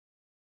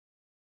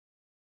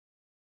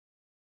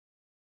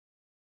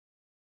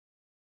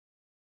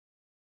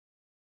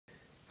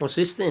What's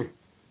this then?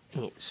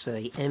 It's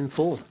a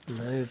M4,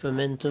 Nova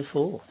Mentor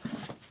 4.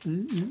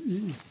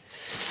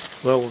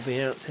 Well, we'll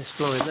be out test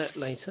flying that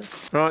later.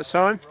 Right,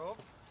 Simon. Rob.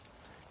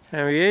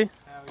 How are you?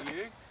 How are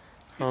you?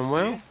 I'm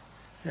well.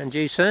 And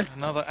you, sir?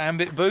 Another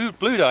Ambit Blue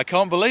Day. I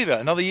can't believe it.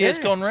 Another year's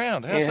gone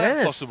round. How's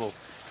that possible?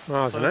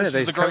 Well, I don't know. This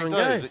is the come great and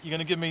day. go. You're going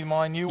to give me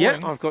my new Yeah,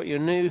 wing? I've got your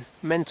new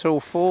Mentor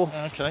 4.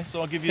 Okay,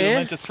 so I'll give you the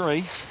Mentor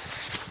 3.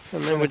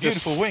 And then a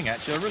beautiful wing,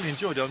 actually. I really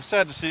enjoyed it. I'm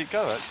sad to see it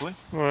go, actually.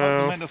 Well, I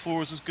hope the Mentor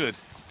 4 is as good.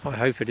 I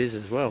hope it is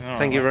as well. Oh,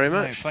 Thank you very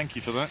much. No, thank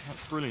you for that.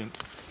 That's brilliant.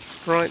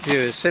 Right,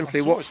 viewers,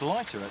 simply what... It's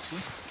lighter, actually.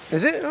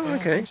 Is it? Oh, yeah,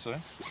 okay. I think so.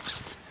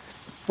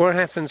 What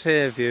happens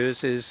here,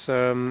 viewers, is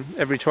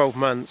every 12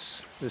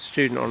 months the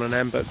student on an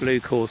Ambit Blue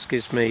course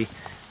gives me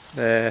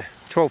their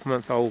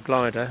 12-month-old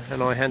glider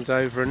and I hand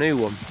over a new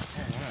one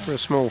for a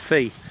small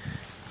fee.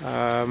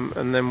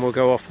 And then we'll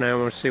go off now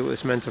and we'll see what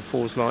this Mentor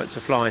 4's like to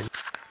fly.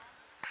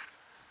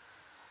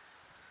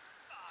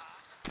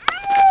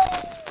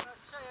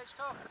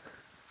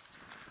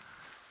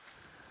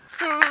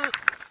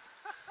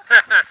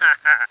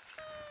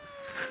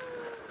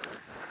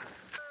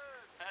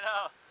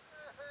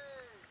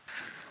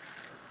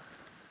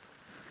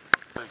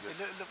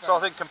 So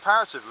I think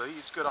comparatively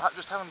it's good. I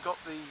just haven't got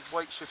the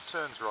weight shift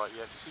turns right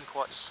yet. It seemed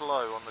quite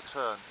slow on the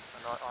turn,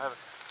 and I haven't.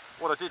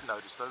 What I did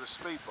notice though, the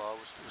speed bar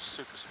was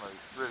super smooth,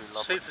 really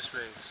lovely. Super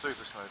smooth.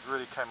 Super smooth.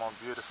 Really came on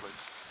beautifully.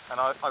 And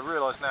I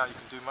realise now you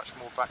can do much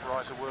more back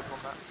riser work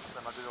on that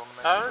than I did on the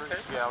Mentor 3.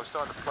 Okay. Yeah, I was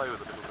starting to play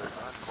with it a little bit.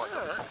 I hadn't quite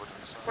got the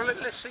confidence. So. Well,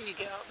 let's see you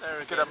get up there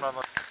again. Get up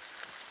and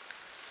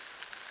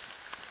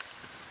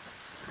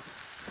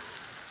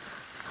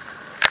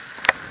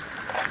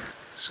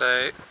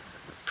So,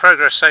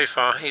 progress so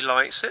far, he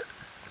likes it.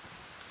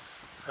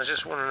 I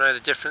just want to know the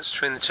difference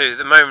between the two.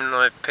 The moment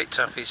I picked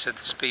up, he said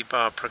the speed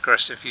bar,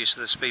 progressive use of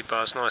the speed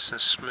bar is nice and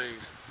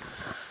smooth.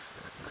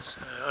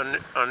 So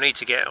I need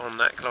to get on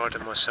that glider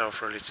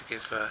myself really to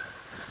give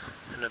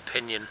an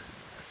opinion.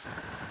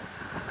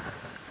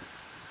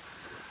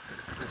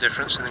 The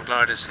difference in the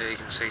gliders here, you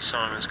can see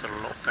Simon's got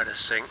a lot better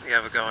sink. The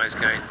other guy's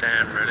going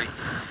down really.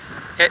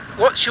 Yeah,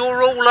 what's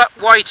your all up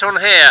weight on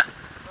here?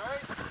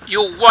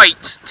 Your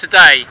weight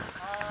today?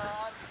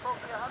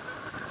 probably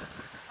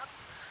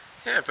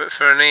 100. Yeah, but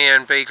for an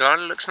ENB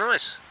glider it looks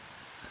nice.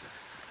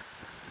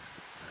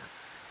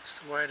 It's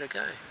the way to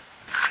go.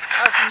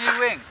 How's the new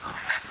wing?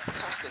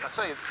 Fantastic. I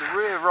tell you, the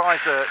rear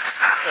riser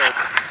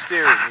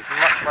steering is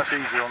much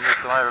easier on this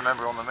than I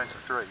remember on the Mentor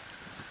 3.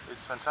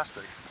 It's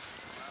fantastic.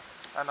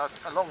 And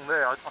along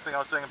there, I think I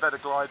was doing a better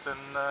glide than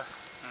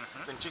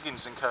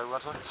Jiggins and Co.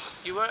 wasn't I?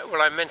 You were,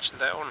 well, I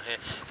mentioned that on here.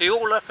 The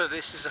all up of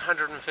this is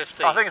 115.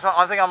 I think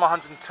I'm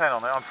 110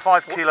 on it. I'm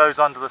 5 kilos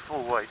under the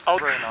full weight. Oh,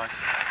 very nice.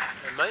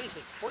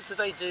 Amazing. What do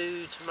they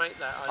do to make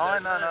that? I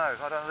don't know.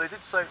 They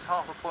did say it's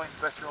half a point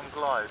better on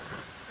glide.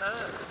 But,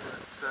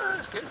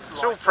 that's good.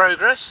 It's all lighter.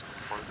 progress.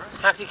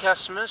 Happy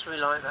customers, we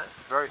like that.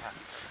 Very happy.